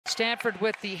Stanford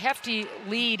with the hefty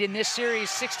lead in this series,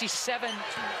 67.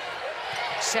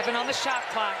 7 on the shot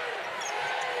clock.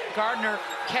 Gardner,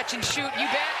 catch and shoot, you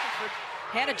bet.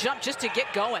 Had a jump just to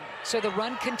get going. So the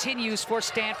run continues for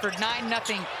Stanford,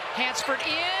 9-0. Hansford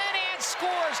in and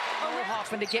scores.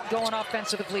 Oelhoffen to get going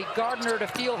offensively. Gardner to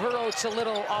feel her oats a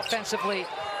little offensively.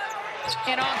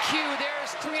 And on cue,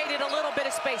 there's created a little bit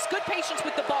of space. Good patience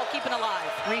with the ball, keeping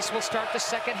alive. Reese will start the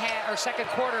second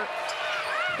quarter.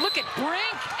 Look at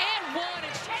Brink and one.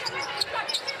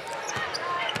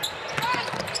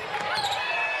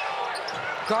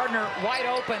 Gardner wide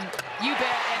open, you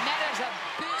bet, and that is a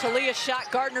big... Talia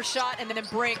shot, Gardner shot, and then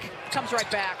Brink comes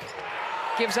right back.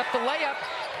 Gives up the layup,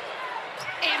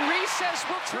 and Reese says,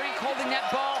 Brink holding that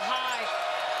ball high.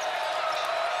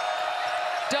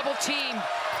 Double team,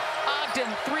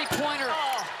 Ogden, three-pointer.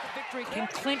 Oh. Victory can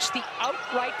clinch the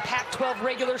outright Pac-12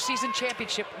 regular season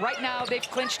championship. Right now, they've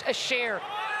clinched a share.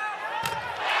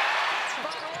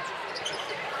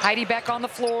 Heidi back on the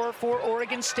floor for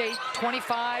Oregon State,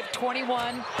 25-21. Black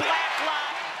line,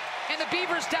 and the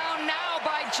Beavers down now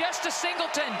by just a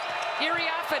singleton.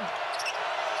 Oelhoffen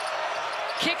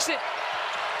kicks it.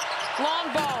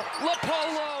 Long ball,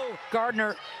 LaPolo.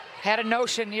 Gardner had a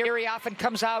notion. Oelhoffen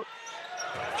comes out,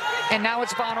 and now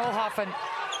it's von Oelhoffen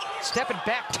stepping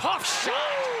back. Tough shot.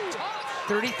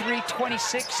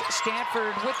 33-26.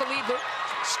 Stanford with the lead.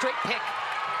 Straight pick.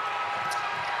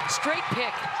 Straight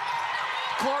pick.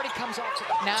 Clardy comes off.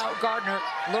 Now Gardner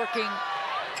lurking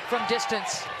from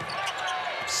distance.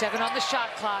 7 on the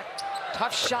shot clock.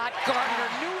 Tough shot. Gardner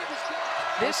knew it was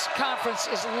good. This conference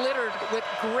is littered with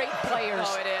great players.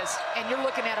 Oh, it is. And you're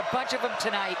looking at a bunch of them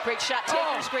tonight. Great shot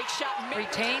takers, great shot makers.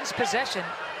 Retains possession.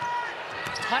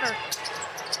 Hunter.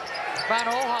 Von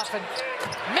Oelhoffen.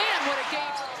 Man, what a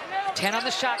game. 10 on the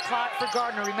shot clock for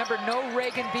Gardner. Remember, no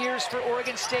Reagan Beers for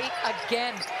Oregon State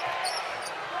again.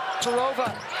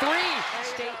 Perova, 3.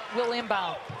 State will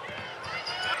inbound.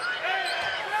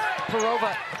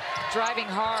 Perova driving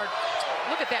hard.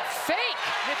 Look at that fake.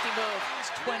 Nifty move.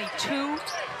 It's 22.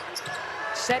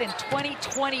 Set in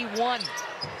 2021.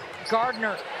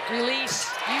 Gardner, release.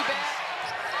 You bet.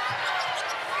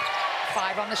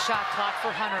 5 on the shot clock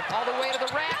for Hunter. All the way to the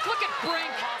rack. Look at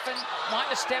Brink. Wanting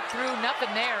to step through.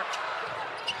 Nothing there.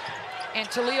 And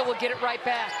Talia will get it right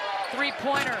back.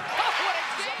 Three-pointer.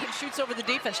 And shoots over the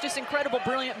defense. Just incredible,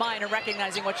 brilliant mind in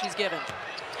recognizing what she's given.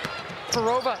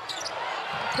 Perova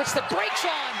puts the brakes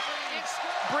on.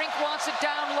 Brink wants it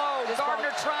down low.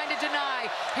 Gardner trying to deny.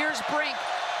 Here's Brink.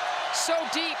 So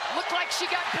deep. Looked like she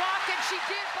got blocked, and she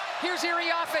did. Here's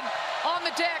Oelhoffen on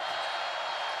the deck.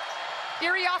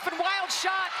 Oelhoffen, wild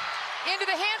shot. Into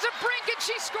the hands of Brink, and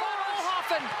she scores.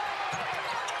 Oelhoffen.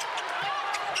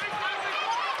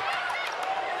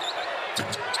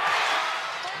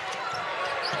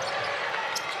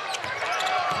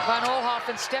 Von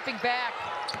Oelhoffen stepping back.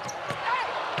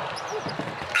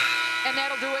 And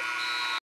that'll do it.